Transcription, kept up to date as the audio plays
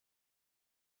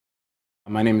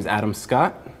My name is Adam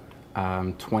Scott.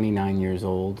 I'm 29 years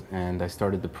old and I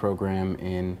started the program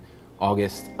in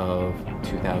August of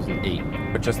 2008.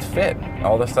 It just fit.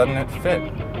 All of a sudden it fit.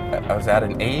 I was at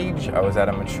an age, I was at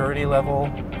a maturity level,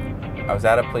 I was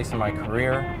at a place in my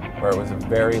career where it was a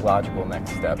very logical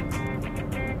next step.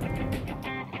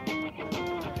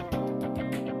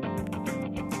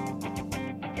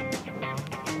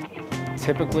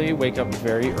 Typically wake up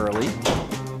very early.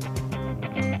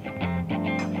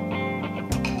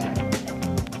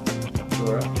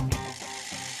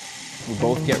 We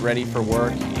both get ready for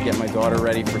work, get my daughter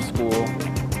ready for school.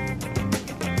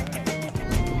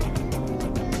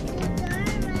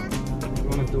 You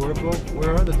want a door book?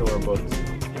 Where are the door books?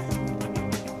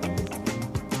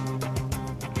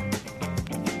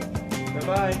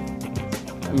 Bye-bye.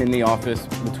 I'm in the office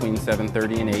between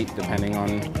 7:30 and 8, depending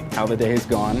on how the day is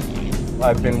gone.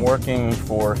 I've been working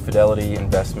for Fidelity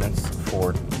Investments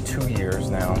for 2 years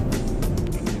now.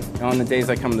 On the days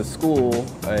I come to school,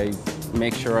 I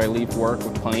make sure I leave work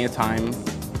with plenty of time.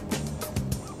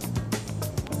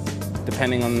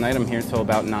 Depending on the night, I'm here till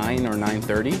about 9 or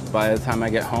 9:30. By the time I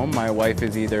get home, my wife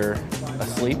is either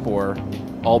asleep or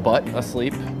all but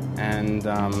asleep, and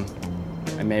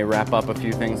I may wrap up a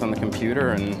few things on the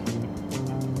computer and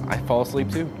I fall asleep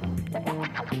too.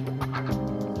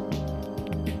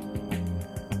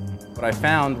 What I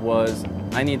found was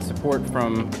I need support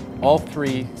from all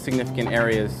three significant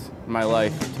areas in my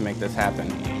life to make this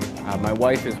happen. My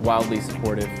wife is wildly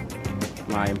supportive,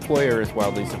 my employer is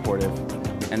wildly supportive,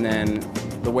 and then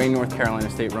the way North Carolina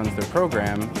State runs their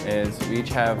program is we each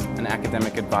have an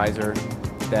academic advisor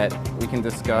that we can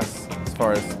discuss as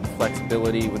far as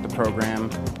flexibility with the program,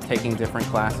 taking different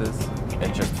classes.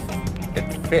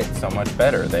 It fits so much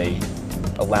better. They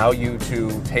allow you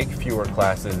to take fewer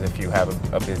classes if you have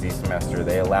a busy semester.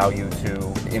 They allow you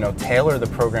to, tailor the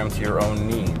program to your own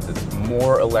needs. It's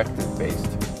more elective based.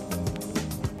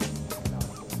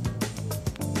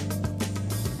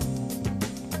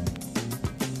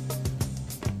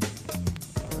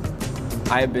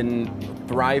 I have been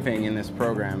thriving in this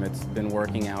program. It's been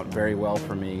working out very well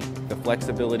for me. The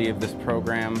flexibility of this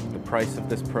program, the price of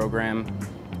this program,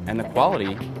 and the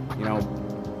quality,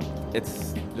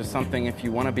 it's just something, if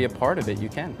you want to be a part of it, you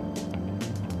can.